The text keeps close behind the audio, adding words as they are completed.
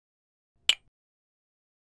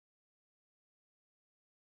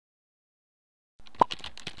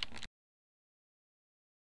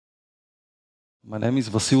My name is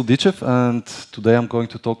Vassil Dichev, and today I'm going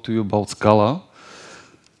to talk to you about Scala.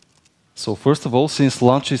 So first of all, since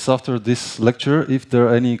lunch is after this lecture, if there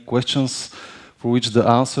are any questions for which the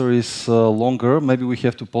answer is longer, maybe we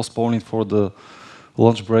have to postpone it for the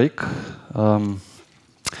lunch break. And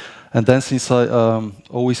then, since I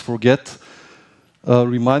always forget,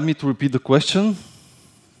 remind me to repeat the question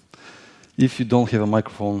if you don't have a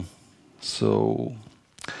microphone. So,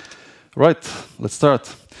 right, let's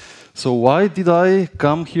start. So why did I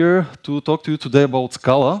come here to talk to you today about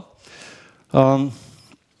Scala?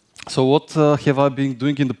 So what have I been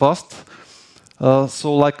doing in the past?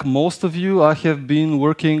 So like most of you, I have been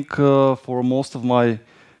working for most of my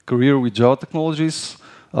career with Java technologies.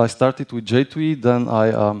 I started with jPrime, then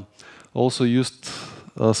I also used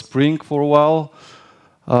Spring for a while.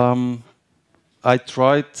 I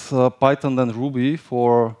tried Python and Ruby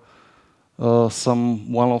for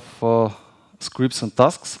one of scripts and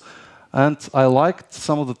tasks. And I liked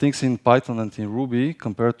some of the things in Python and in Ruby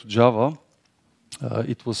compared to Java.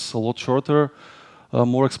 It was a lot shorter,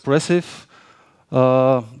 more expressive.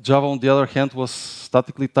 Java, on the other hand, was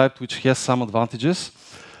statically typed, which has some advantages.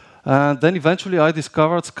 And then eventually I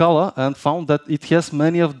discovered Scala and found that it has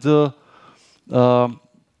many of the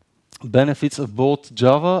benefits of both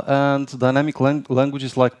Java and dynamic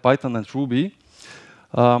languages like Python and Ruby.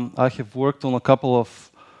 I have worked on a couple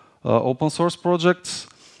of open source projects.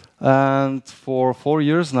 And for 4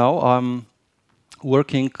 years now, I'm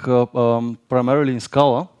working primarily in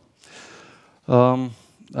Scala.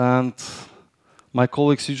 And my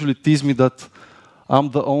colleagues usually tease me that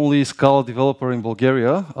I'm the only Scala developer in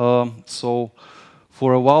Bulgaria. So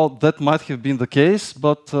for a while, that might have been the case,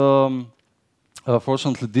 but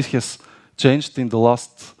fortunately, this has changed in the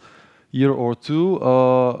last year or two.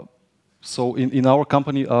 So in our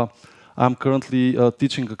company, I'm currently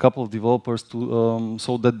teaching a couple of developers to,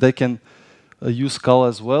 so that they can use Scala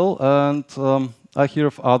as well. And I hear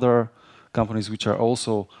of other companies which are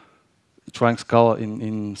also trying Scala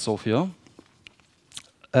in Sofia.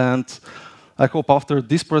 And I hope after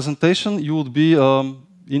this presentation you would be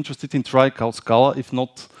interested in trying out Scala, if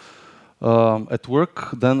not at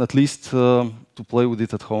work, then at least to play with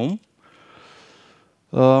it at home.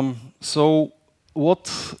 So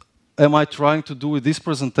what am I trying to do with this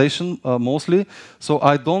presentation mostly? So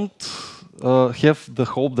I don't have the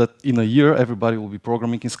hope that in a year everybody will be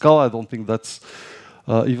programming in Scala. I don't think that's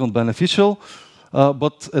even beneficial.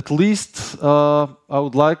 But at least I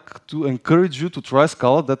would like to encourage you to try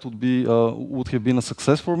Scala. That would have been a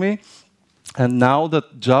success for me. And now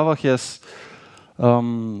that Java has,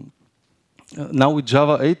 now with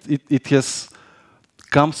Java 8, it has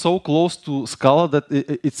come so close to Scala that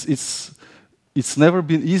it's never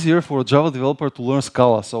been easier for a Java developer to learn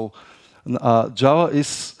Scala. So Java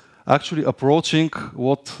is actually approaching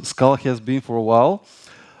what Scala has been for a while.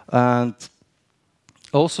 And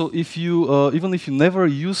also, even if you never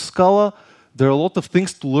use Scala, there are a lot of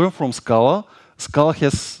things to learn from Scala. Scala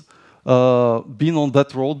has been on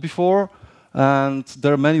that road before, and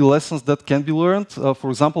there are many lessons that can be learned. For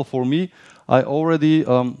example, for me, I already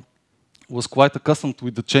was quite accustomed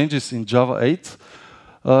with the changes in Java 8.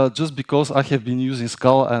 Just because I have been using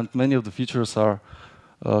Scala and many of the features are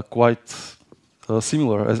quite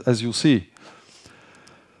similar, as you see.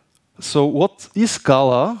 So what is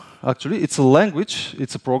Scala? Actually, it's a language.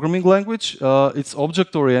 It's a programming language. It's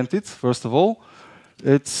object-oriented, first of all.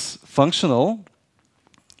 It's functional.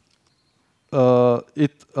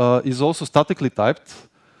 It is also statically typed,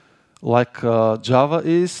 like Java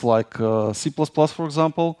is, like C++, for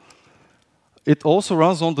example. It also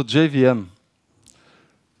runs on the JVM.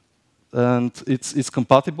 And it's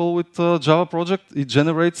compatible with Java project. It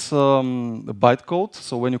generates a bytecode.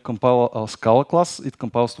 So when you compile a Scala class, it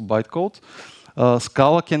compiles to bytecode.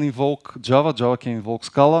 Scala can invoke Java. Java can invoke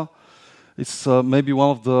Scala. It's maybe one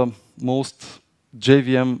of the most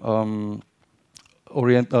JVM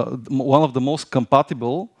one of the most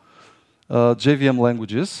compatible JVM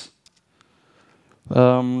languages.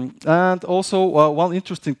 And also one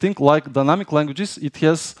interesting thing, like dynamic languages, it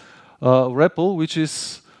has REPL, which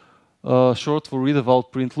is short for read eval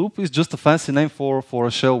print loop. Is just a fancy name for a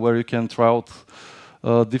shell where you can try out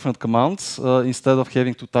different commands instead of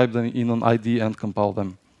having to type them in an ID and compile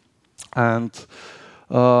them. And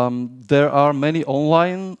there are many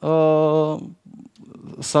online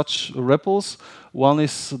such REPLs. One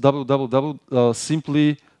is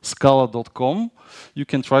www.simplyscala.com. You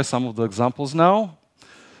can try some of the examples now.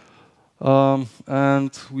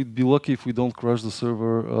 And we'd be lucky if we don't crash the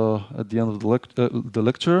server at the end of the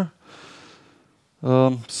lecture.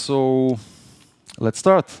 So let's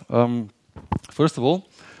start. First of all,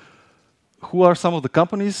 who are some of the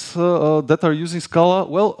companies that are using Scala?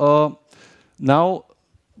 Well, now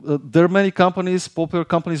there are many companies, popular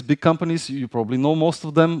companies, big companies. You probably know most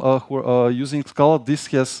of them who are using Scala. This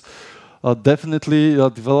has definitely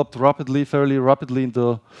developed rapidly, fairly rapidly in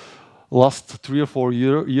the last 3 or 4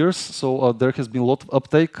 years. So there has been a lot of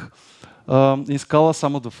uptake in Scala.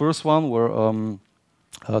 Some of the first one were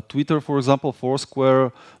Twitter, for example,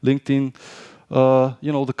 Foursquare, LinkedIn.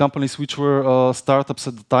 You know, the companies which were startups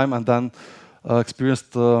at the time and then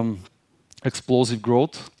experienced explosive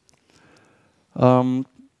growth. And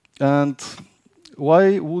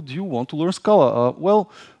why would you want to learn Scala? Well,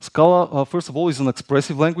 Scala, first of all, is an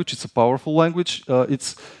expressive language. It's a powerful language.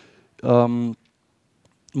 It's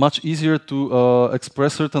much easier to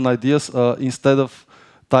express certain ideas instead of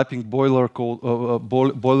typing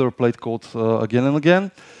boilerplate code again and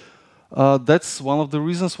again. That's one of the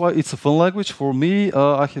reasons why it's a fun language. For me,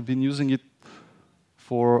 I have been using it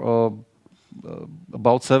for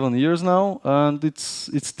about 7 years now, and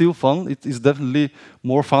it's still fun. It is definitely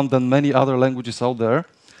more fun than many other languages out there.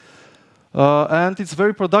 And it's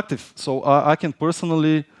very productive. So I can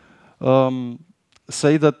personally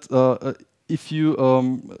say that if you,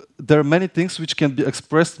 there are many things which can be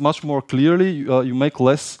expressed much more clearly. You make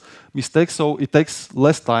less mistakes, so it takes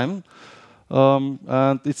less time.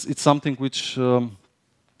 And it's something which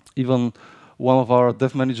even one of our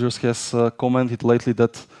dev managers has commented lately,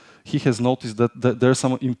 that he has noticed that there are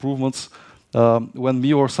some improvements when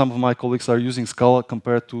me or some of my colleagues are using Scala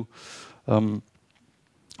compared to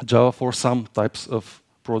Java for some types of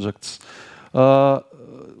projects.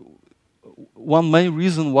 One main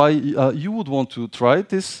reason why you would want to try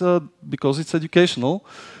it is because it's educational.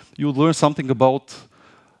 You would learn something about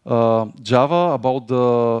Java, about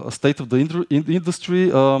the state of the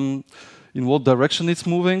industry, in what direction it's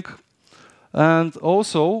moving, and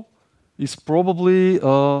also it's probably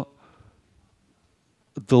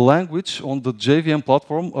the language on the JVM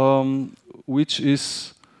platform, which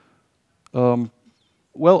is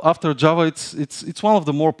well, after Java, it's one of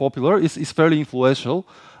the more popular. It's fairly influential.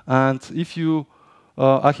 And if you,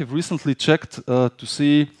 I have recently checked to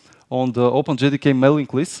see on the OpenJDK mailing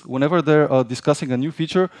list, whenever they're discussing a new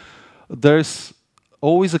feature, there's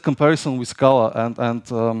always a comparison with Scala, and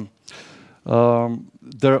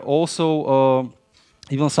there are also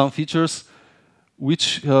even some features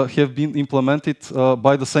which have been implemented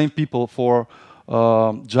by the same people for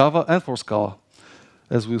Java and for Scala,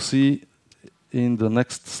 as we'll see in the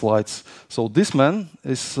next slides. So this man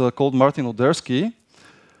is called Martin Odersky.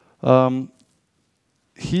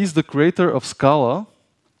 He's the creator of Scala,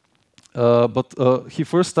 but he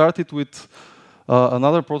first started with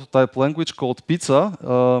another prototype language called Pizza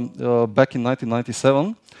back in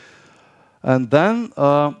 1997. And then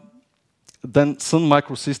Sun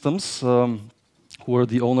Microsystems, who were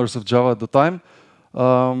the owners of Java at the time,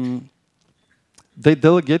 they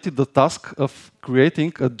delegated the task of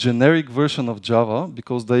creating a generic version of Java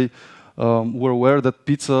because they were aware that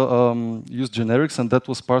Pizza used generics, and that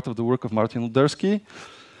was part of the work of Martin Odersky.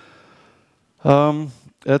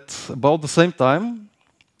 At about the same time,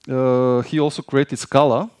 he also created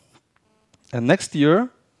Scala. And next year,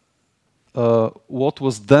 what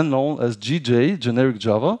was then known as GJ, generic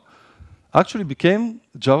Java, actually became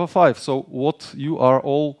Java 5. So what you are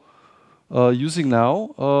all using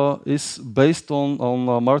now is based on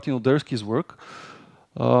Martin Odersky's work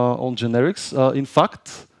on generics. In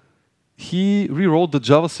fact, he rewrote the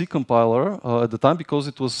Java C compiler at the time because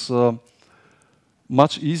it was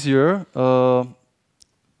much easier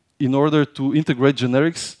in order to integrate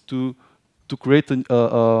generics to create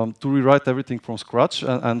to rewrite everything from scratch.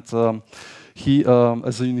 And he,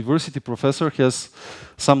 as a university professor, has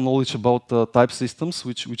some knowledge about type systems,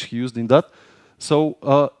 which he used in that. So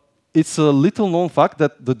it's a little known fact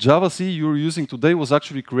that the Java C you're using today was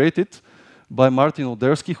actually created by Martin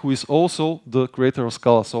Odersky, who is also the creator of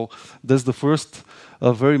Scala. So that's the first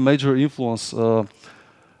very major influence.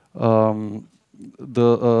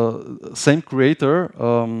 The same creator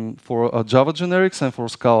for Java generics and for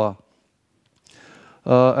Scala.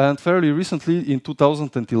 And fairly recently, in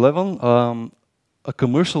 2011, a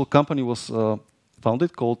commercial company was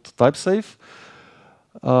founded called TypeSafe,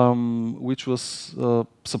 which was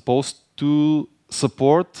supposed to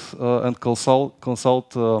support and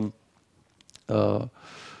consult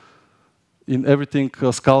in everything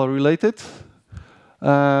Scala related.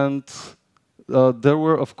 And there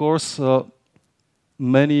were, of course,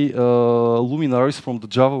 many luminaries from the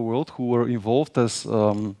Java world who were involved as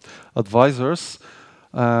advisors.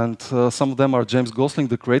 And some of them are James Gosling,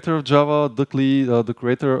 the creator of Java, Doug Lee, the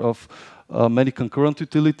creator of many concurrent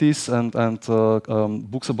utilities and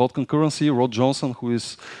books about concurrency, Rod Johnson, who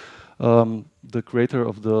is the creator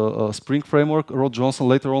of the Spring framework. Rod Johnson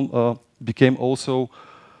later on became also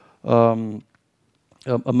a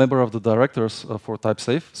member of the directors for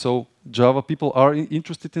TypeSafe. So Java people are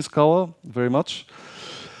interested in Scala very much.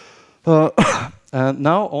 And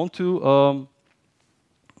now on to,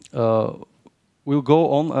 we'll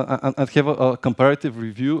go on and have a comparative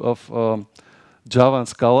review of Java and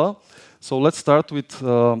Scala. So let's start with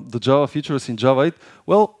the Java features in Java 8.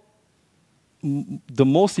 Well, the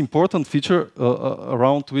most important feature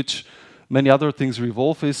around which many other things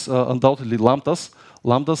revolve is undoubtedly lambdas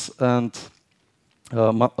and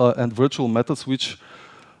virtual methods, which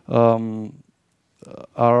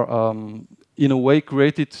are in a way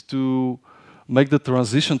created to make the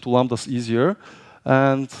transition to lambdas easier.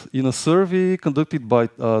 And in a survey conducted by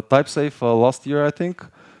TypeSafe last year, I think,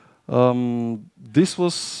 this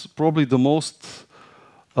was probably the most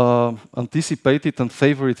anticipated and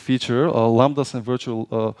favorite feature, lambdas and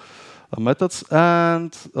virtual methods.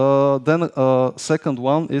 And then second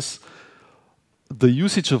one is the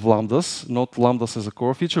usage of lambdas, not lambdas as a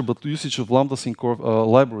core feature, but usage of lambdas in core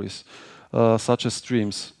libraries, such as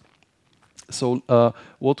streams. So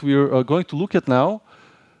what we're going to look at now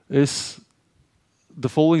is the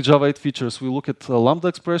following Java 8 features. We look at lambda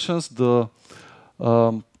expressions, the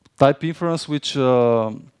type inference, which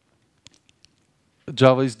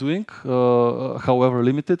Java is doing, however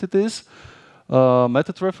limited it is,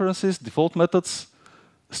 method references, default methods,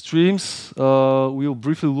 streams. We'll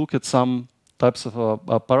briefly look at some types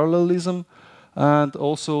of parallelism, and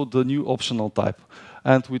also the new optional type.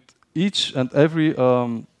 And with each and every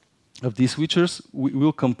of these features, we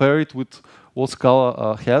will compare it with what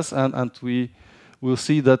Scala has, and we will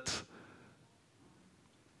see that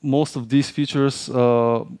most of these features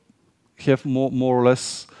have more or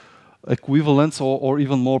less equivalents or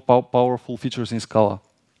even more powerful features in Scala.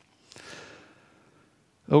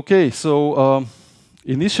 Okay, so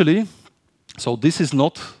initially, so this is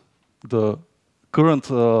not the current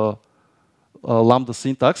lambda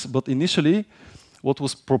syntax, but initially what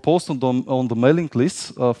was proposed on the mailing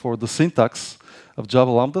lists for the syntax of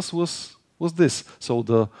Java lambdas was this. So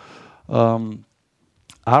the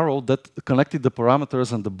arrow that connected the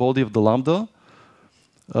parameters and the body of the lambda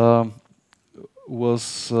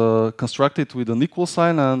was constructed with an equal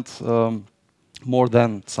sign and more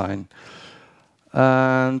than sign.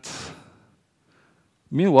 And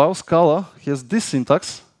meanwhile, Scala has this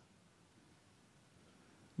syntax,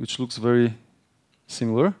 which looks very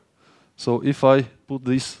similar. So if I put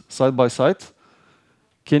these side by side,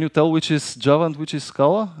 can you tell which is Java and which is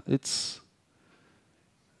Scala? It's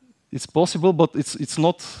possible, but it's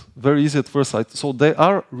not very easy at first sight. So they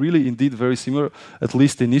are really indeed very similar, at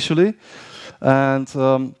least initially. And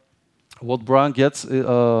what Brian Getz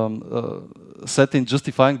said in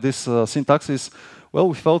justifying this syntax is, well,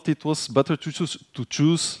 we felt it was better to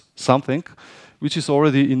choose something which is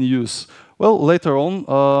already in use. Well, later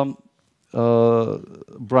on,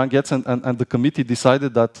 Brian Getz and the committee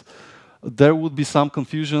decided that there would be some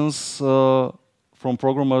confusions from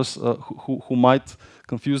programmers who might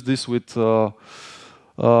confuse this with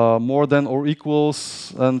more than or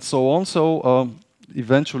equals and so on. So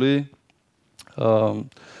eventually,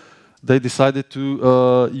 they decided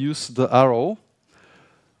to use the arrow.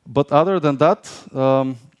 But other than that,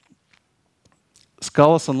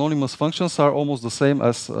 Scala's anonymous functions are almost the same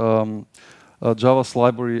as Java's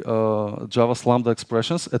library, Java's lambda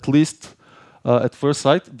expressions, at least at first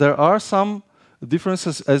sight. There are some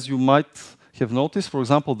differences, as you might have noticed. For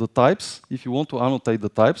example, the types. If you want to annotate the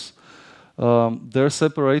types, they're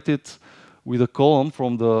separated with a column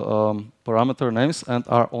from the parameter names and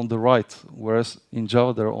are on the right, whereas in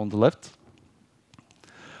Java they're on the left.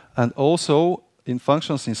 And also, in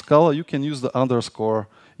functions in Scala, you can use the underscore.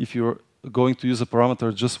 If you're going to use a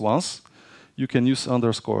parameter just once, you can use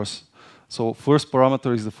underscores. So first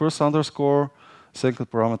parameter is the first underscore, second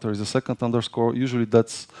parameter is the second underscore. Usually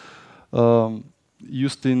that's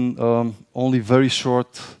used in only very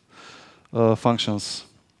short functions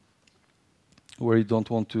where you don't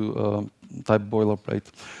want to type boilerplate.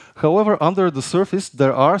 However, under the surface,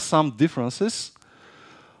 there are some differences.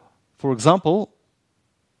 For example,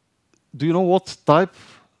 do you know what type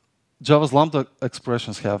Java's lambda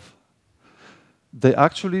expressions have? They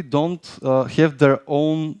actually don't have their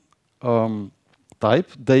own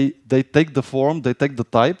type. They take the form, they take the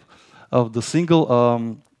type of the single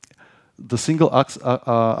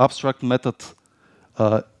abstract method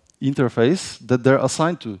interface that they're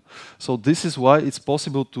assigned to. So this is why it's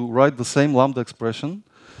possible to write the same lambda expression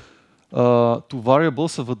to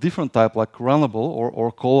variables of a different type, like runnable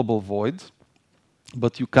or callable void,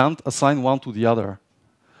 but you can't assign one to the other.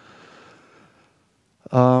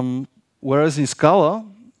 Whereas in Scala,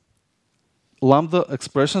 lambda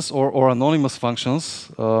expressions or anonymous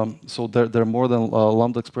functions, so they're more than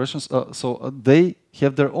lambda expressions, they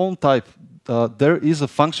have their own type. There is a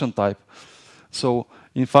function type. So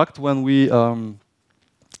in fact, when we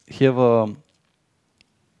have a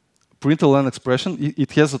println expression,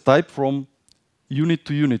 it has a type from unit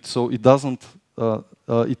to unit. So it doesn't,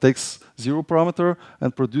 it takes 0 parameter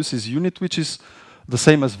and produces unit, which is the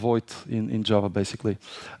same as void in Java, basically.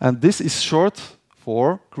 And this is short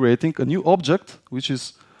for creating a new object, which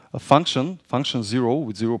is a function 0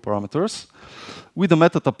 with 0 parameters, with a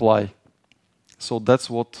method apply. So that's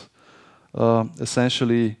what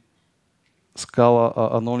essentially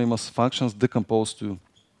Scala anonymous functions decompose to.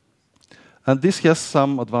 And this has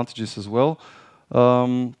some advantages as well.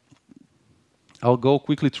 I'll go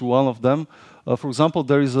quickly through one of them. For example,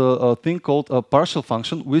 there is a thing called a partial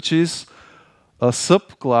function, which is a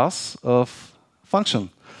subclass of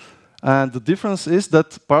function. And the difference is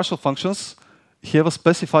that partial functions have a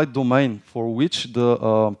specified domain for which the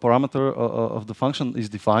parameter of the function is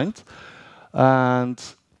defined. And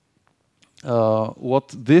what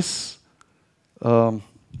this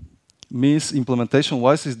means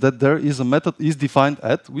implementation-wise is that there is a method is defined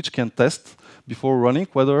at which can test before running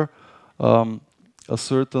whether a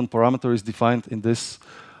certain parameter is defined in this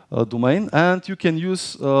domain, and you can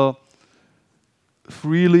use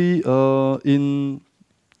freely in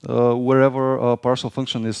wherever a partial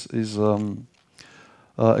function is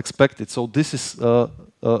expected. So this is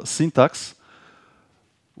syntax,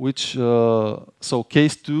 which so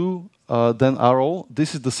case 2, then arrow.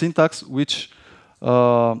 This is the syntax which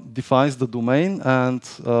defines the domain and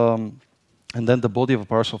then the body of a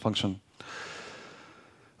partial function.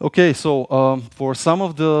 Okay, so for some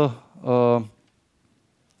of the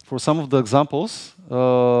examples,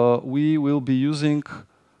 we will be using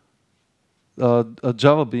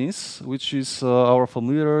Java beans, which is our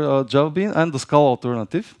familiar Java bean, and the Scala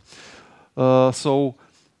alternative. So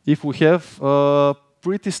if we have a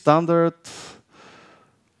pretty standard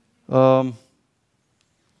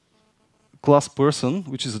class person,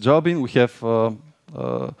 which is a Java bean, we have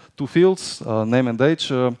 2 fields, name and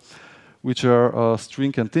age, which are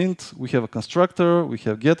string and int. We have a constructor, we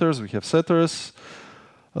have getters, we have setters.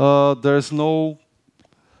 There's no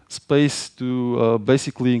space to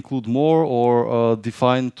basically include more or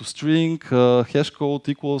define to string, hash code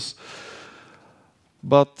equals.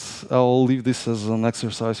 But I'll leave this as an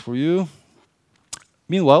exercise for you.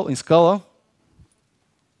 Meanwhile, in Scala,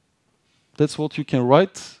 that's what you can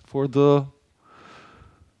write for the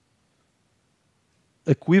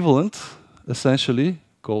equivalent, essentially,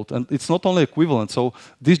 code. And it's not only equivalent. So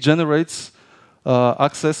this generates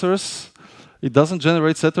accessors. It doesn't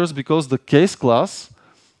generate setters because the case class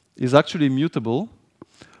is actually mutable.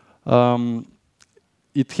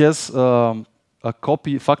 It has a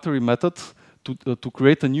copy factory method to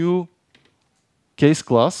create a new case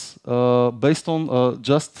class based on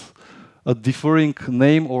just a differing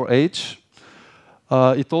name or age.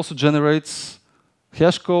 It also generates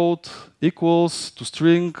hash code equals to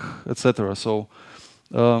string, etc. So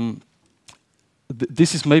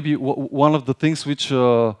this is maybe one of the things which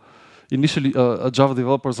initially Java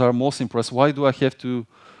developers are most impressed. Why do I have to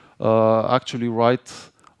actually write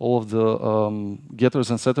all of the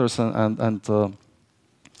getters and setters and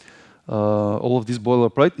all of this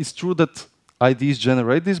boilerplate? It's true that IDs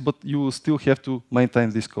generate this, but you will still have to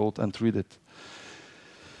maintain this code and read it.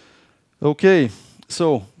 Okay,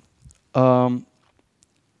 so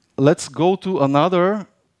let's go to another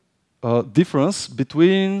difference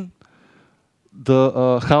between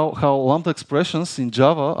the how lambda expressions in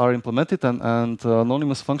Java are implemented and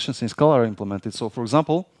anonymous functions in Scala are implemented. So, for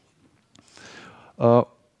example,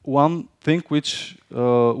 one thing which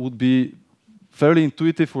would be fairly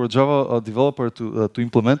intuitive for a Java developer to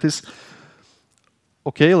implement is,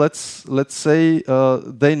 okay, let's say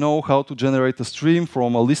they know how to generate a stream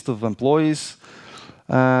from a list of employees,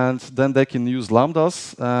 and then they can use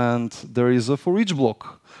lambdas, and there is a for each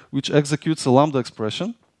block which executes a lambda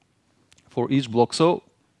expression for each block. So,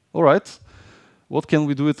 all right, what can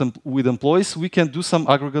we do with employees? We can do some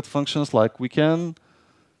aggregate functions, like we can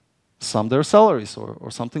sum their salaries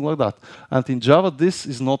or something like that. And in Java, this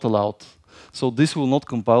is not allowed. So this will not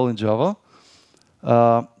compile in Java.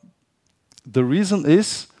 The reason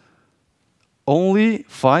is only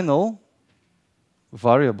final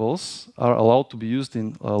variables are allowed to be used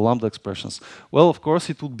in lambda expressions. Well, of course,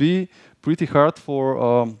 it would be pretty hard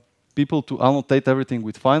for people to annotate everything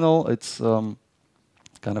with final. It's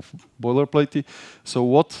kind of boilerplatey. So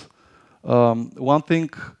what one thing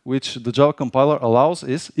which the Java compiler allows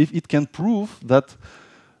is if it can prove that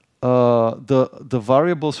the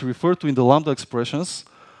variables referred to in the lambda expressions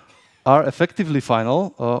are effectively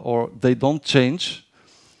final, or they don't change,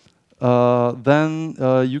 then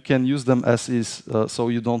you can use them as is, so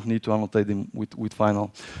you don't need to annotate them with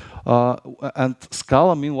final. And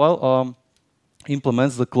Scala, meanwhile,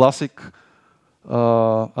 implements the classic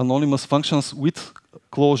anonymous functions with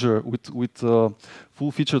closure, with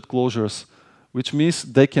full-featured closures, which means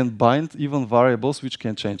they can bind even variables which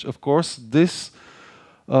can change. Of course, this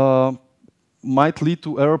might lead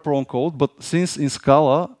to error-prone code, but since in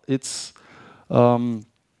Scala it's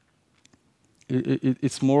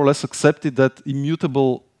more or less accepted that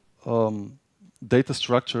immutable data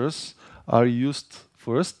structures are used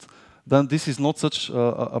first, then this is not such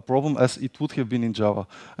a problem as it would have been in Java.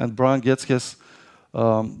 And Brian Getz has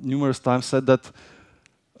numerous times said that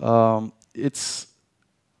it's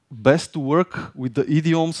best to work with the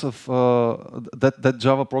idioms of that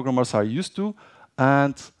Java programmers are used to,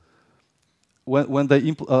 and when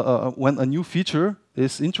a new feature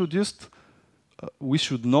is introduced, we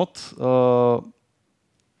should not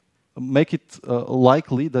make it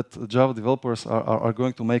likely that Java developers are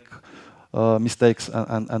going to make mistakes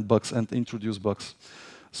and bugs and introduce bugs.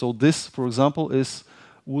 So this, for example,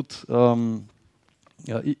 would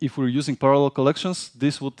if we're using parallel collections,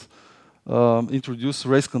 this would introduce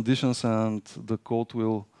race conditions, and the code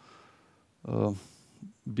will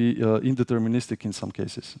be indeterministic in some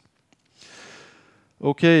cases.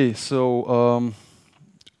 Okay, so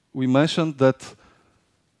we mentioned that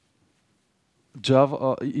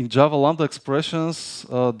in Java lambda expressions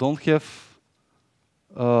don't have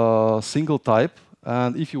a single type,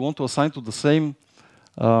 and if you want to assign to the same,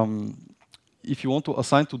 if you want to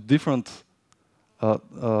assign to different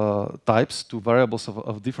types, to variables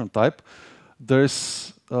of different type,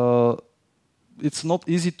 it's not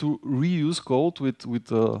easy to reuse code with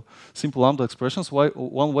simple lambda expressions.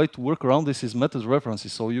 One way to work around this is method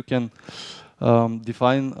references. So you can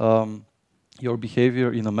define your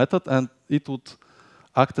behavior in a method, and it would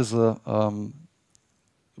act as a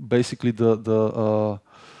basically the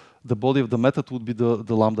body of the method would be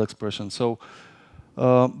the lambda expression. So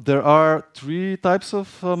there are three types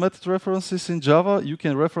of method references in Java. You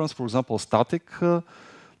can reference, for example, a static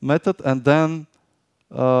method, and then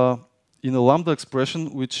in a lambda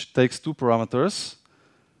expression which takes two parameters,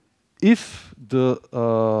 if the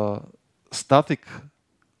static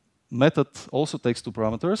method also takes two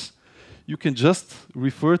parameters, you can just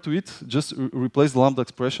refer to it, just replace the lambda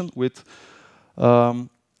expression with,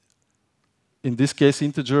 in this case,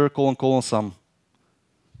 integer : sum.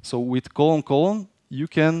 So with : you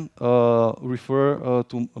can refer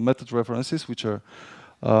to method references which are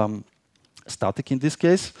static in this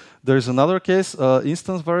case. There is another case,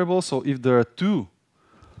 instance variable. So if there are two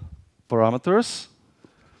parameters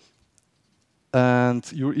and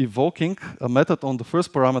you're evoking a method on the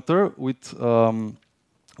first parameter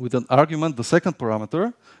with an argument, the second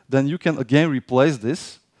parameter, then you can again replace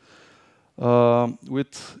this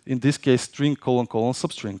with, in this case, string :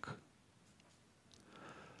 substring.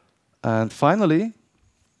 And finally,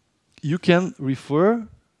 you can refer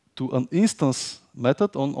to an instance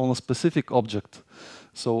method on a specific object.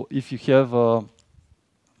 So if you have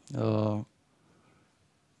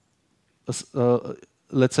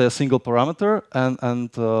let's say a single parameter and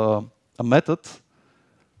a method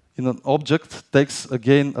in an object takes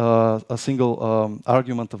again a single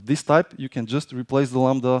argument of this type, you can just replace the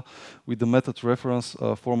lambda with the method reference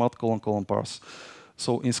format : parse.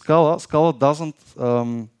 So in Scala doesn't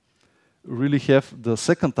really have the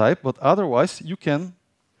second type, but otherwise you can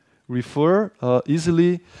refer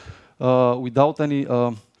easily without any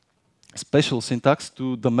special syntax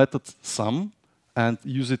to the method sum and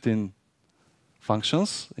use it in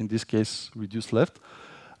functions, in this case reduced left.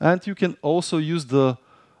 And you can also use the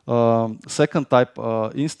second type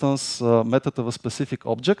instance method of a specific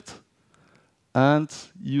object and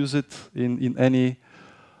use it in any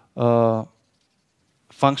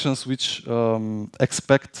functions which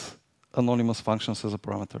expect anonymous functions as a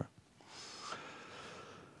parameter.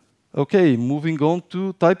 Okay, moving on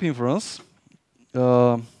to type inference.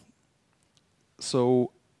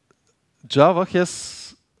 So Java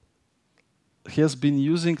has been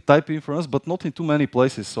using type inference, but not in too many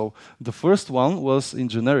places. So the first one was in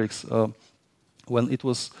generics, when it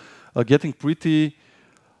was getting pretty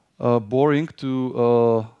boring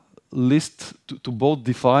to list, to both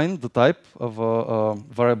define the type of a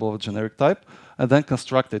variable of a generic type and then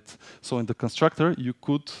construct it. So in the constructor, you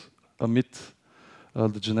could omit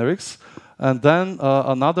the generics. And then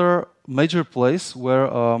another major place where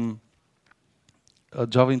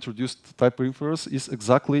Java introduced type inference is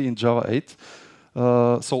exactly in Java 8.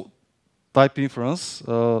 So type inference,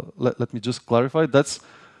 let me just clarify, that's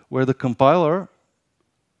where the compiler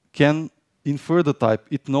can infer the type.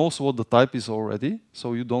 It knows what the type is already,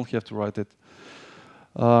 so you don't have to write it.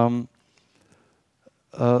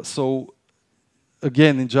 So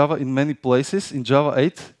again, in Java, in many places, in Java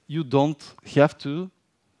 8, you don't have to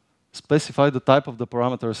specify the type of the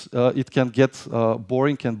parameters. It can get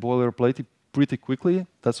boring and boilerplate pretty quickly.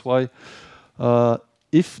 That's why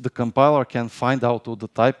if the compiler can find out what the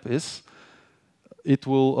type is, it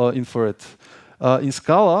will infer it. In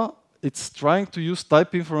Scala, it's trying to use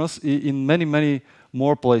type inference in many, many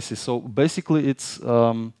more places. So basically, it's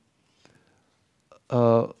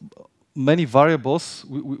many variables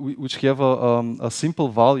which have a simple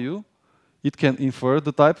value. It can infer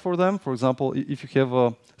the type for them. For example, if you have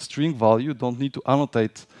a string value, you don't need to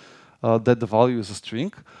annotate that the value is a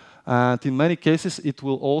string. And in many cases, it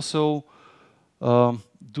will also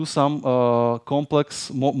do some more complex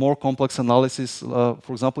analysis.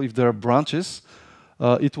 For example, if there are branches,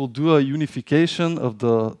 it will do a unification of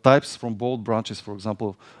the types from both branches, for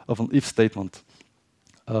example, of an if statement.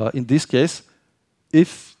 In this case,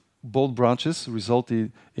 if both branches result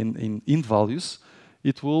in int values,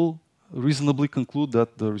 it will reasonably conclude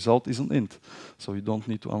that the result is an int. So you don't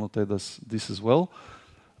need to annotate this as well.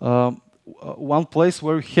 One place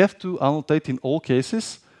where you have to annotate in all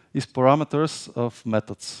cases is parameters of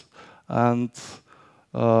methods. And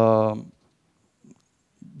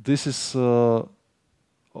this is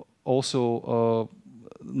also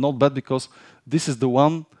not bad, because this is the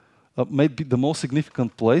one maybe the most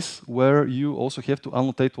significant place where you also have to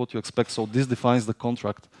annotate what you expect. So this defines the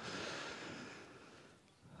contract.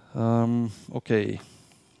 Okay.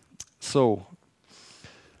 So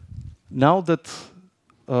now that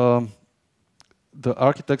the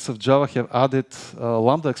architects of Java have added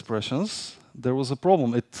lambda expressions, there was a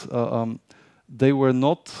problem. They were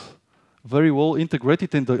not very well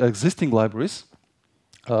integrated in the existing libraries.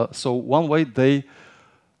 So one way they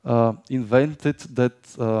invented that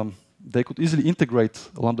they could easily integrate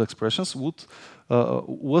lambda expressions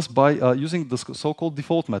was by using the so-called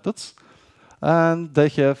default methods. And they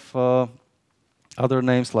have other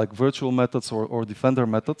names like virtual methods or defender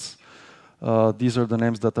methods. These are the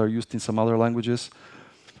names that are used in some other languages.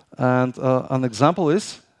 And an example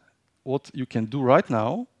is what you can do right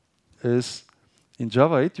now is in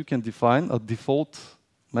Java 8, you can define a default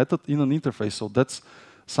method in an interface. So that's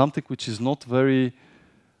something which is not very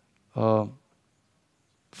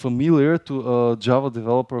familiar to a Java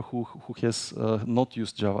developer who has not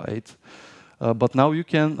used Java 8. But now you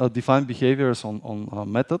can define behaviors on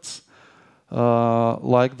methods,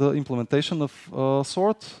 like the implementation of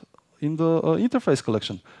sort in the interface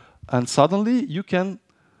collection. And suddenly you can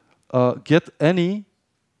get any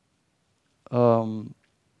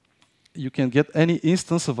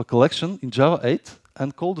instance of a collection in Java 8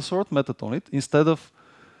 and call the sort method on it instead of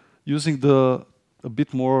using the a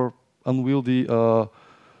bit more unwieldy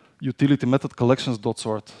utility method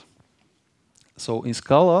collections.sort. So in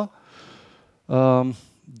Scala,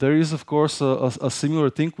 there is, of course, a similar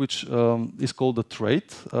thing which is called a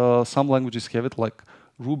trait. Some languages have it, like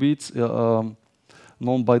Ruby, it's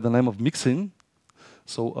known by the name of mixin.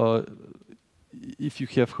 So if you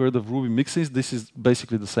have heard of Ruby mixins, this is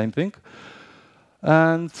basically the same thing.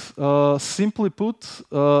 And simply put,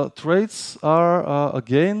 traits are,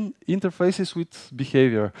 again, interfaces with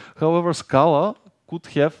behavior. However, Scala could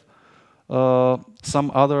have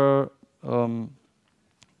some other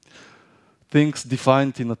things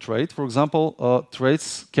defined in a trait. For example,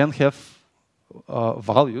 traits can have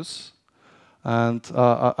values. And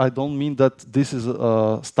I don't mean that this is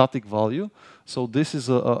a static value. So this is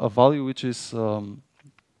a value which is an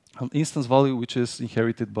instance value which is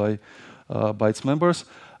inherited by its members.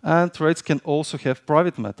 And traits can also have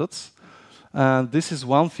private methods. And this is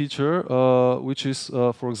one feature which is,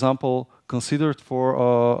 for example, considered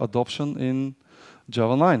for adoption in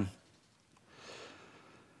Java 9.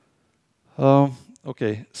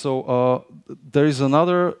 Okay, so there is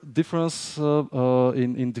another difference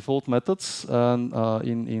in default methods and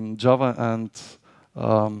in Java and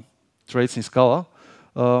traits in Scala.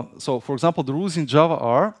 So, for example, the rules in Java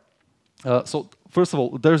are, so first of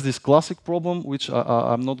all, there's this classic problem, which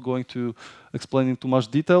I'm not going to explain in too much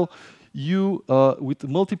detail. You, with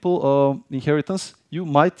multiple inheritance, you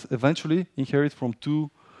might eventually inherit from two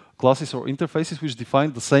classes or interfaces which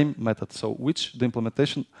define the same method. So the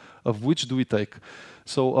implementation of which do we take?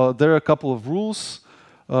 So there are a couple of rules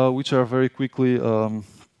which are very quickly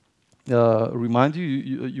remind you.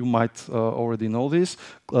 You might already know this.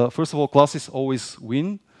 First of all, classes always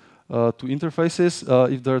win two interfaces.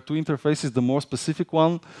 If there are two interfaces, the more specific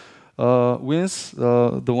one wins,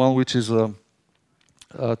 the one which is a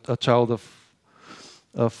child of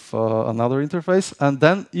another interface. And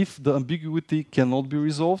then if the ambiguity cannot be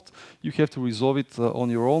resolved, you have to resolve it on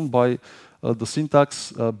your own by the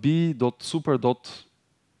syntax b.super.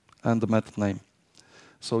 And the method name.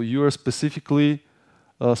 So you are specifically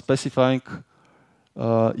specifying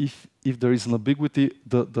if there is an ambiguity,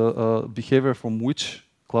 the behavior from which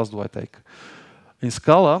class do I take. In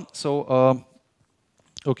Scala, so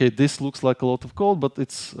okay, this looks like a lot of code, but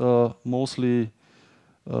it's mostly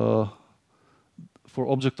for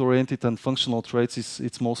object-oriented and functional traits,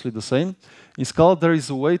 it's mostly the same. In Scala, there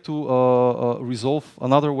is a way to resolve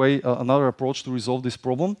another approach to resolve this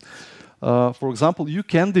problem. For example, you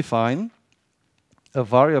can define a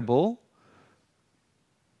variable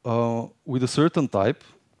with a certain type,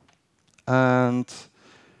 and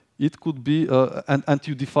it could be, and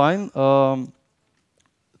you define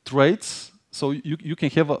traits. So you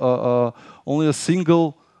can have only a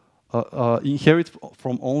single, inherit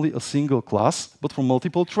from only a single class, but from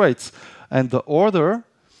multiple traits. And the order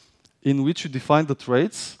in which you define the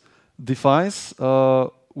traits defines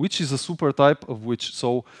which is a supertype of which.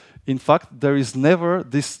 So in fact, there is never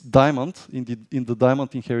this diamond in the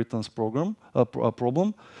diamond inheritance problem.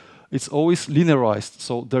 It's always linearized.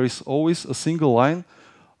 So there is always a single line,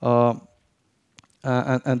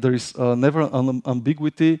 and there is never an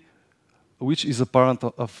ambiguity which is a parent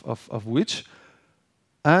of which.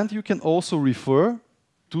 And you can also refer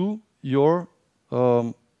to your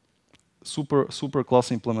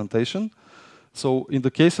superclass implementation. So in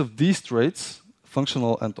the case of these traits,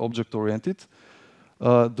 functional and object-oriented,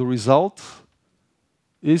 the result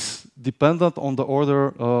is dependent on the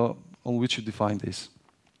order on which you define this.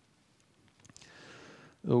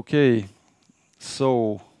 Okay,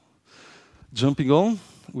 so jumping on,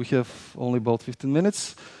 we have only about 15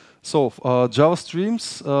 minutes. So Java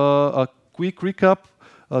streams, a quick recap.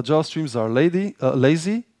 Java streams are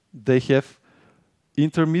lazy. They have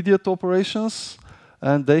intermediate operations,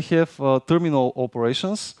 and they have terminal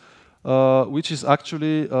operations, which is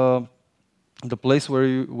actually the place where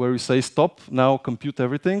you say stop, now compute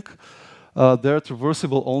everything. They're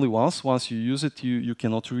traversable only once. Once you use it, you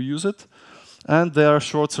cannot reuse it. And they are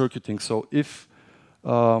short-circuiting. So if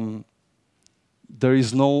there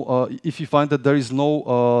is no, if you find that there is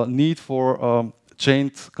no need for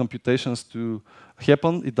chained computations to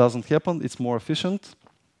happen, it doesn't happen. It's more efficient.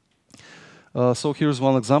 So here's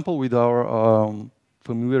one example with our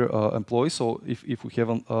familiar employees. So if we have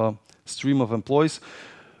a stream of employees,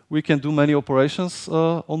 we can do many operations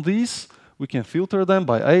on these. We can filter them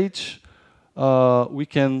by age. We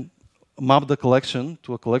can map the collection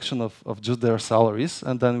to a collection of just their salaries,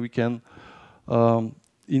 and then we can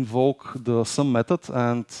invoke the sum method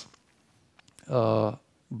and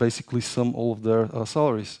basically sum all of their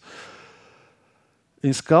salaries.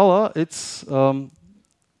 In Scala, it's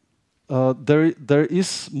there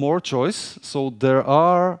is more choice. So there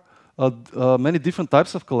are many different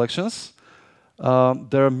types of collections.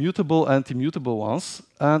 There are mutable and immutable ones,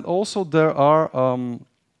 and also there are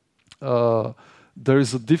there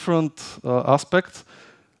is a different aspect.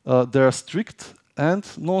 There are strict and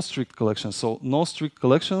non-strict collections. So non-strict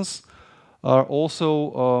collections are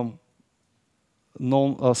also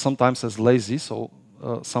known sometimes as lazy. So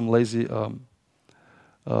some lazy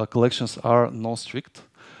collections are non-strict,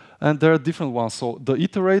 and there are different ones. So the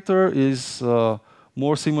iterator is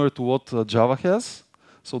more similar to what Java has.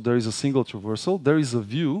 So there is a single traversal. There is a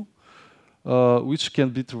view which can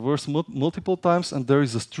be traversed multiple times, and there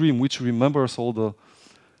is a stream which remembers all the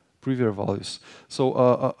previous values. So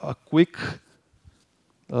a quick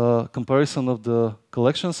comparison of the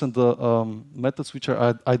collections and the methods which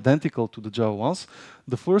are identical to the Java ones.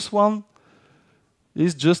 The first one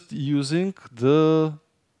is just using the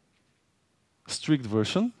strict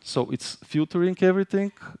version. So it's filtering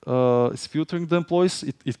everything. It's filtering the employees.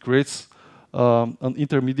 It creates an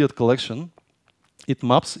intermediate collection. It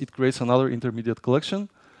maps. It creates another intermediate collection,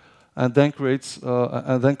 and then creates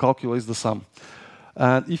and then calculates the sum.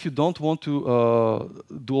 And if you don't want to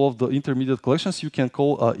do all of the intermediate collections, you can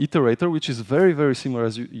call iterator, which is very, very similar,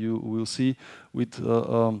 as you will see, with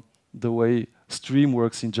the way stream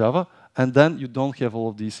works in Java. And then you don't have all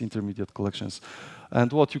of these intermediate collections.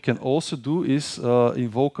 And what you can also do is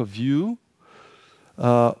invoke a view,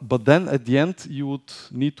 but then at the end you would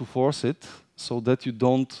need to force it so that you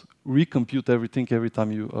don't recompute everything every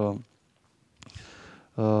time you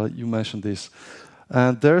you mention this.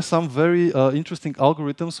 And there are some very interesting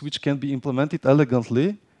algorithms which can be implemented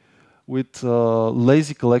elegantly with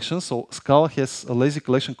lazy collections. So Scala has a lazy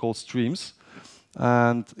collection called streams,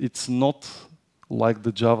 and it's not like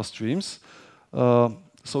the Java streams.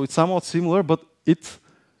 So it's somewhat similar, but it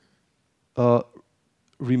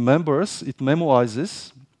remembers, it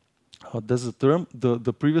memoizes, that's the term,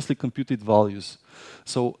 the previously computed values.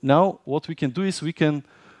 So now what we can do is we can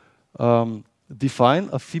define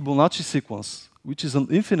a Fibonacci sequence, which is an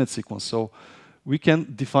infinite sequence. So we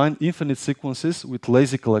can define infinite sequences with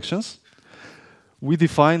lazy collections. We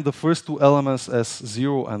define the first two elements as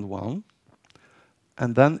 0 and 1.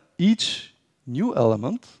 And then each new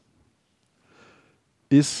element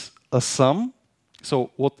is a sum.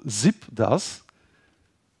 So what zip does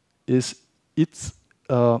is it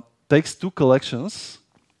takes two collections,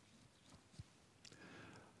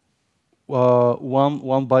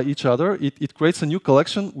 one by each other. It creates a new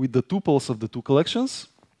collection with the tuples of the two collections.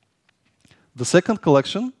 The second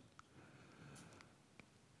collection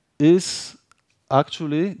is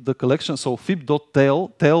actually the collection. So fib.tail.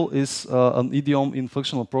 Tail is an idiom in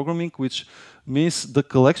functional programming, which means the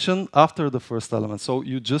collection after the first element. So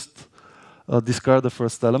you just discard the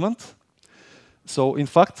first element. So in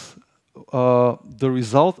fact, the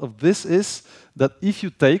result of this is that if you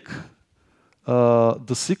take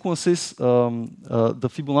the sequences, the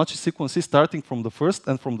Fibonacci sequences starting from the first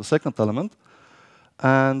and from the second element,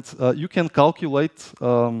 and you can calculate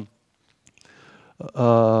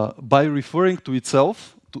by referring to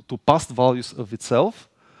itself, to past values of itself,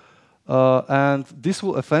 and this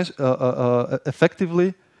will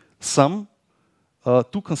effectively sum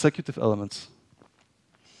two consecutive elements.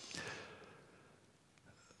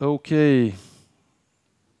 Okay,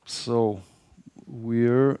 so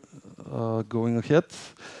we're going ahead.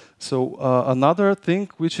 So another thing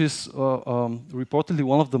which is reportedly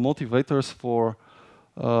one of the motivators for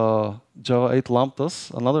Java 8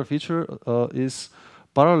 lambdas, another feature is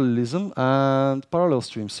parallelism and parallel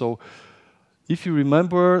streams. So if you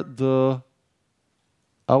remember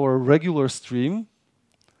our regular stream,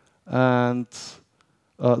 and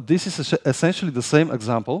this is essentially the same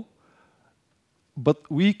example, but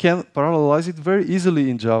we can parallelize it very easily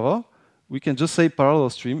in Java. We can just say parallel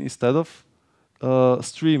stream instead of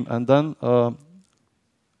stream, and then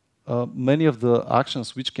many of the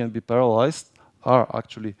actions which can be parallelized are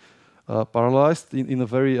actually parallelized in a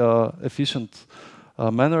very efficient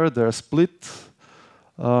manner. They're split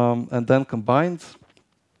and then combined,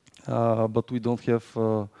 but we don't have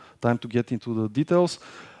time to get into the details.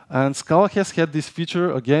 And Scala has had this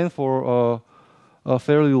feature again for a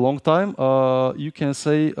fairly long time. You can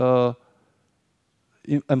say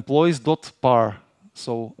employees.par.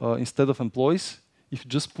 So instead of employees, if you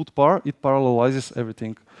just put par, it parallelizes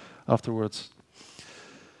everything afterwards.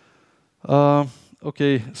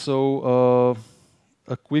 Okay, so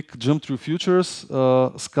a quick jump through features.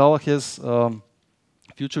 Scala has a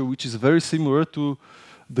feature which is very similar to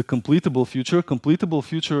the completable feature. Completable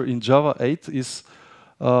feature in Java 8 is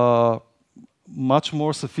much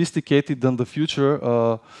more sophisticated than the feature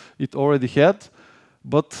it already had.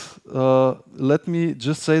 But let me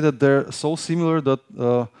just say that they're so similar that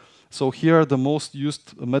so here are the most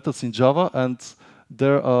used methods in Java, and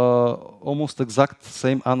they're almost exact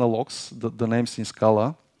same analogs, the names in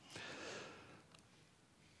Scala.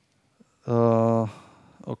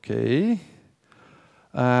 Okay.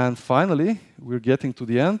 And finally, we're getting to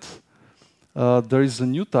the end. There is a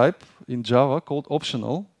new type in Java called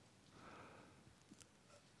optional.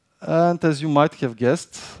 And as you might have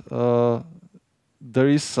guessed, there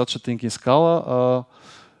is such a thing in Scala.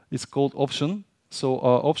 It's called option. So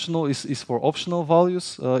optional is for optional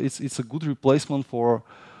values. It's a good replacement for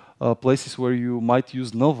places where you might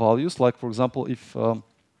use null values. Like, for example, if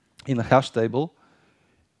in a hash table,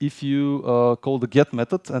 if you call the get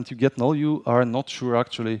method and you get null, you are not sure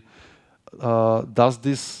actually does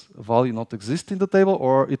this value not exist in the table,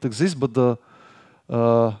 or it exists, but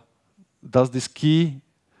does this key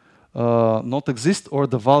not exist, or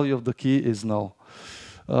the value of the key is null.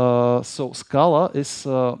 So Scala is,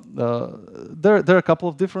 there are a couple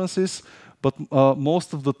of differences, but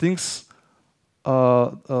most of the things,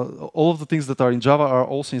 all of the things that are in Java are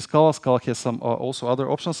also in Scala. Scala has some also other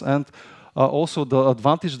options, and also the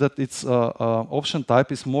advantage that its option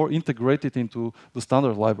type is more integrated into the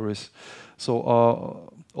standard libraries. So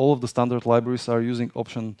all of the standard libraries are using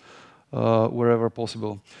option wherever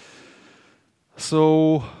possible.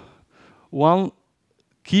 So one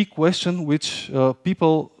key question which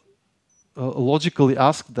people logically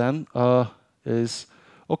ask then is,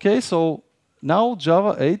 okay, so now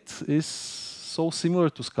Java 8 is so similar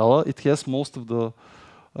to Scala. It has most of the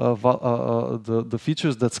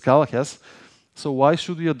features that Scala has. So why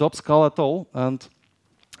should we adopt Scala at all? And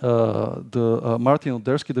Martin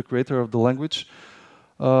Odersky, the creator of the language,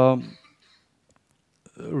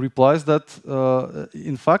 replies that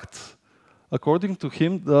in fact according to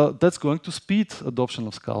him, that's going to speed adoption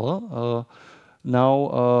of Scala.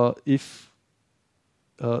 Now, if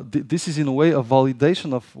this is in a way a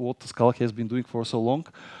validation of what Scala has been doing for so long,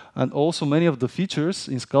 and also many of the features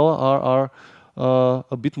in Scala are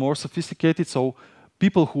a bit more sophisticated. So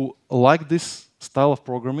people who like this style of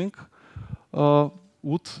programming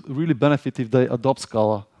would really benefit if they adopt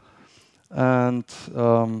Scala. And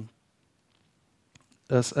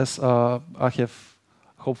as I have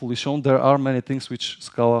hopefully shown, there are many things which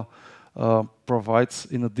Scala provides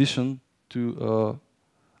in addition to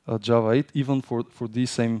Java 8, even for the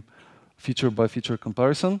same feature-by-feature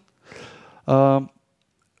comparison.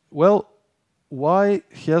 Well, why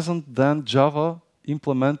hasn't then Java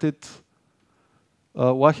implemented?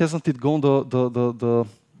 Why hasn't it gone the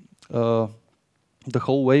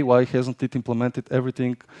whole way? Why hasn't it implemented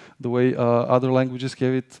everything the way other languages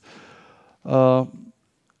have it?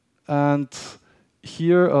 And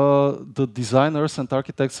here, the designers and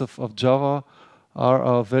architects of Java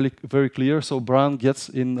are very clear. So Brian Getz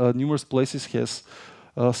in numerous places has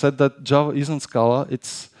said that Java isn't Scala.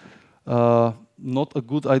 It's not a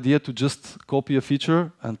good idea to just copy a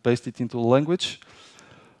feature and paste it into a language.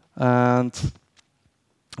 And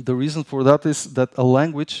the reason for that is that a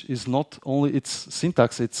language is not only its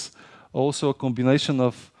syntax, it's also a combination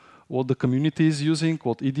of what the community is using,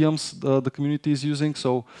 what idioms the community is using.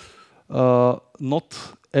 So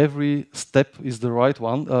not every step is the right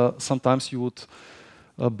one. Sometimes you would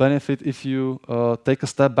benefit if you take a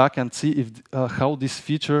step back and see if how this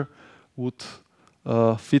feature would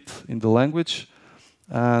fit in the language,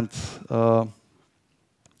 and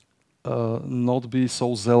not be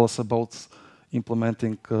so zealous about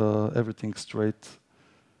implementing everything straight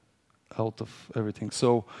out of everything.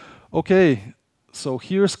 So, okay, so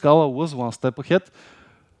here Scala was one step ahead.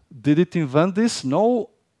 Did it invent this? No.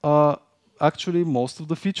 Actually, most of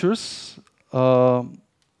the features are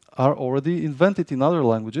already invented in other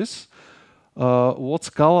languages. What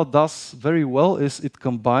Scala does very well is it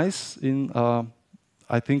combines in,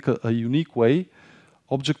 I think, a unique way,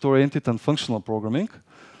 object-oriented and functional programming.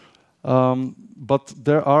 But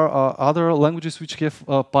there are other languages which have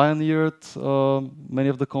pioneered many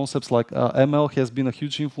of the concepts, like ML has been a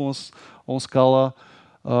huge influence on Scala.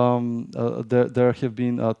 There have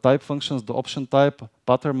been type functions, the option type,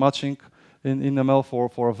 pattern matching in ML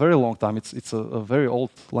for a very long time. It's a very old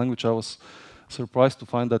language. I was surprised to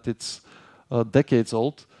find that it's decades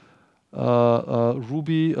old.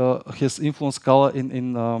 Ruby has influenced Scala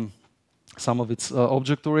in some of its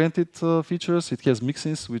object-oriented features. It has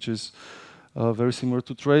mixins, which is very similar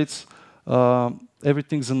to traits.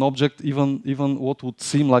 Everything's an object, even what would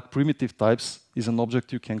seem like primitive types is an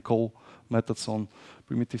object. You can call methods on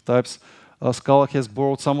primitive types. Scala has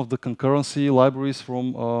borrowed some of the concurrency libraries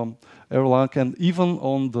from Erlang, and even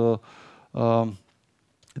on the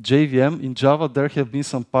JVM in Java, there have been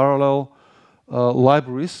some parallel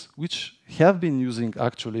libraries which have been using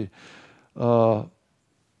actually to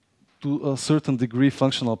a certain degree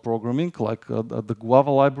functional programming, like the Guava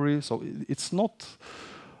library. So it's not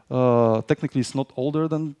technically it's not older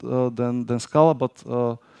than Scala, but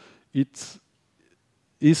it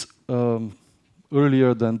is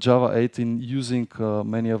earlier than Java 8 in using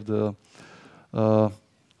many of the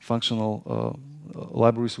functional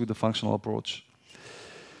libraries with the functional approach.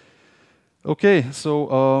 Okay,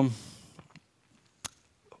 so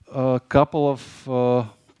a couple of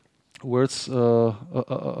words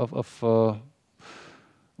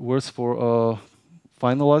words for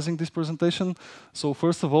finalizing this presentation. So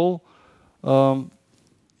first of all,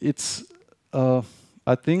 it's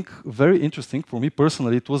I think very interesting for me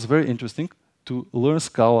personally. It was very interesting to learn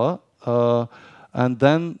Scala and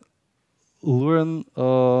then learn.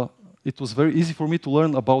 It was very easy for me to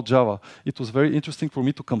learn about Java. It was very interesting for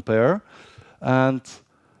me to compare, and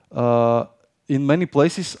in many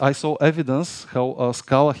places I saw evidence how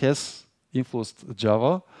Scala has influenced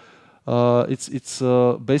Java. It's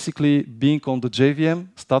basically being on the JVM,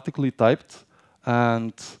 statically typed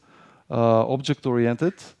and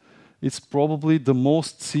object-oriented. It's probably the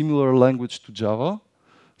most similar language to Java.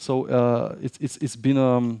 So it's been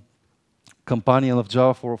a companion of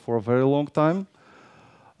Java for a very long time.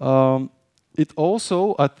 It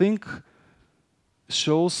also, I think,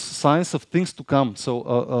 shows signs of things to come.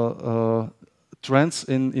 So trends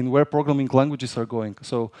in where programming languages are going.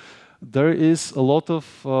 So there is a lot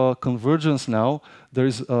of convergence now. There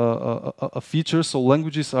is a feature, so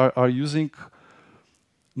languages are using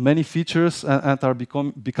many features and are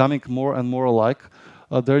becoming more and more alike.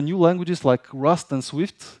 There are new languages like Rust and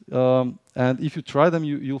Swift, and if you try them,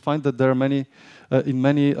 you'll find that there are many, in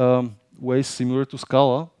many ways, similar to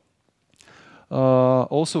Scala.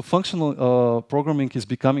 Also, functional programming is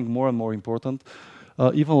becoming more and more important.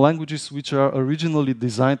 Even languages which are originally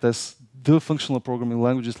designed as the functional programming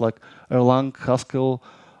languages like Erlang, Haskell,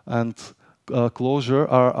 and Clojure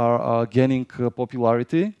are gaining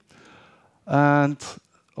popularity. And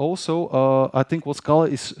also, I think what Scala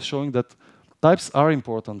is showing that types are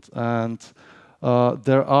important. And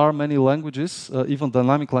there are many languages, even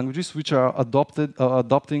dynamic languages, which are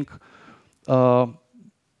adopting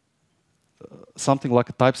something like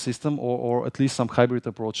a type system or at least some hybrid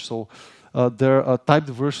approach. So there are typed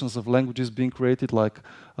versions of languages being created, like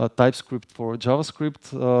TypeScript for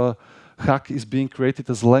JavaScript. Hack is being created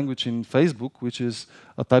as a language in Facebook, which is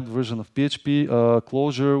a typed version of PHP.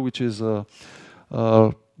 Clojure, which is a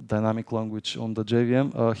dynamic language on the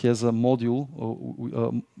JVM, has a module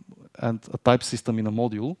and a type system in a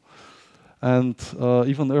module. And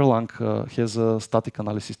even Erlang has static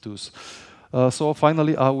analysis tools. So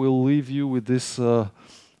finally, I will leave you with this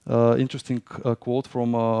interesting quote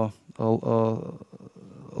from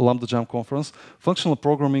Lambda Jam conference. Functional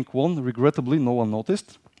programming won, regrettably, no one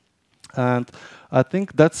noticed. And I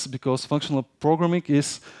think that's because functional programming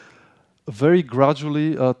is very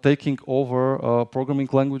gradually taking over programming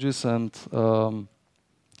languages and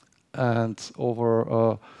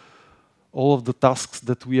over all of the tasks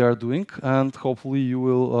that we are doing. And hopefully you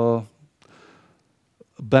will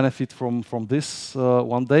benefit from this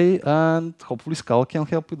one day, and hopefully Scala can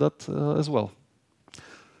help with that as well.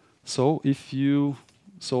 So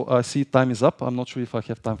I see time is up. I'm not sure if I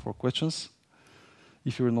have time for questions.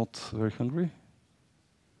 If you're not very hungry.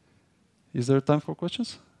 Is there time for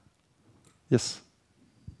questions? Yes.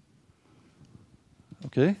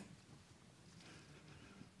 Okay.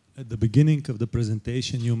 At the beginning of the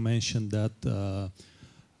presentation, you mentioned that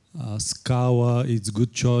Scala is a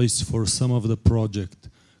good choice for some of the project.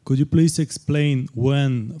 Could you please explain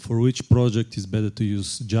when, for which project is better to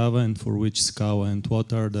use Java and for which Scala, and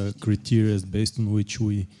what are the criteria based on which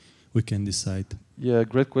we can decide? Yeah,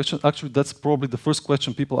 great question. Actually, that's probably the first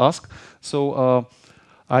question people ask. So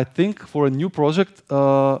I think for a new project,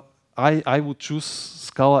 I would choose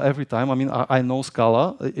Scala every time. I mean, I know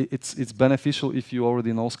Scala. It's beneficial if you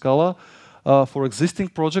already know Scala. For existing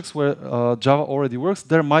projects where Java already works,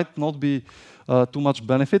 there might not be too much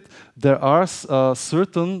benefit. There are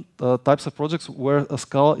certain types of projects where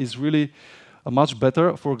Scala is really much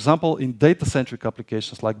better. For example, in data-centric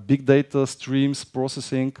applications like big data, streams,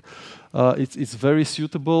 processing, it's very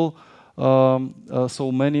suitable.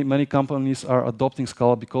 So many companies are adopting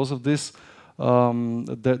Scala because of this. There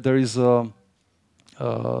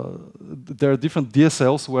are different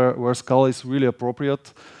DSLs where Scala is really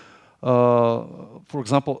appropriate. For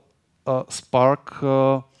example, Spark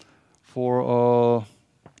for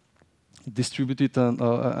distributed and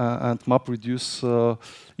MapReduce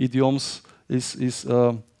idioms has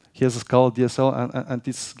a Scala DSL, and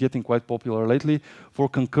it's getting quite popular lately. For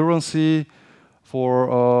concurrency,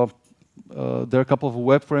 there are a couple of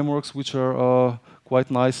web frameworks which are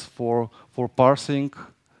quite nice for parsing.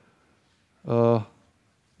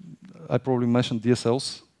 I probably mentioned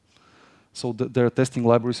DSLs. So there are testing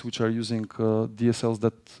libraries which are using DSLs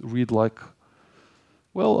that read like,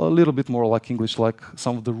 well, a little bit more like English, like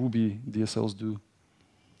some of the Ruby DSLs do.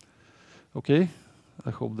 Okay, I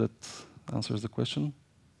hope that answers the question.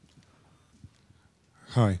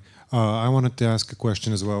 Hi, I wanted to ask a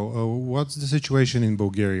question as well. What's the situation in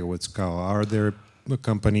Bulgaria with Scala? Are there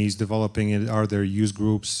companies developing it? Are there use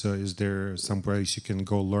groups? Is there some place you can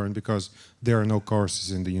go learn? Because there are no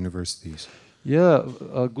courses in the universities. Yeah,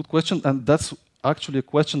 a good question. And that's actually a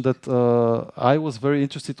question that I was very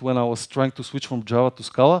interested when I was trying to switch from Java to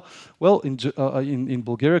Scala. Well, in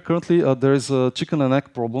Bulgaria currently, there is a chicken and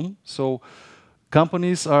egg problem. So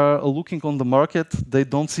companies are looking on the market. They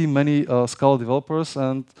don't see many Scala developers,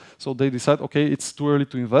 and so they decide, okay, it's too early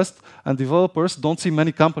to invest. And developers don't see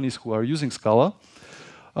many companies who are using Scala.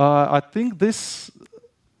 I think this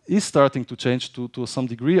is starting to change to some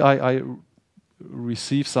degree. I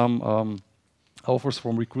receive some offers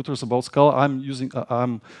from recruiters about Scala.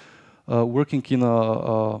 I'm working in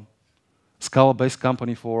a Scala-based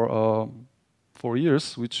company for 4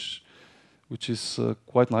 years, which is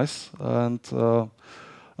quite nice. And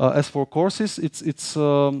as for courses,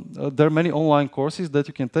 there are many online courses that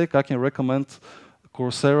you can take. I can recommend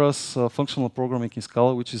Coursera's Functional Programming in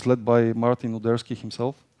Scala, which is led by Martin Uderski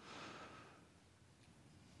himself.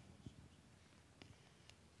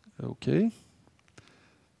 Okay.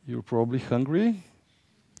 You're probably hungry.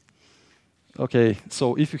 Okay,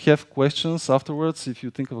 so if you have questions afterwards, if you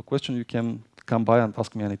think of a question, you can come by and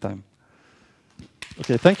ask me anytime.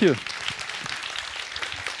 Okay, thank you.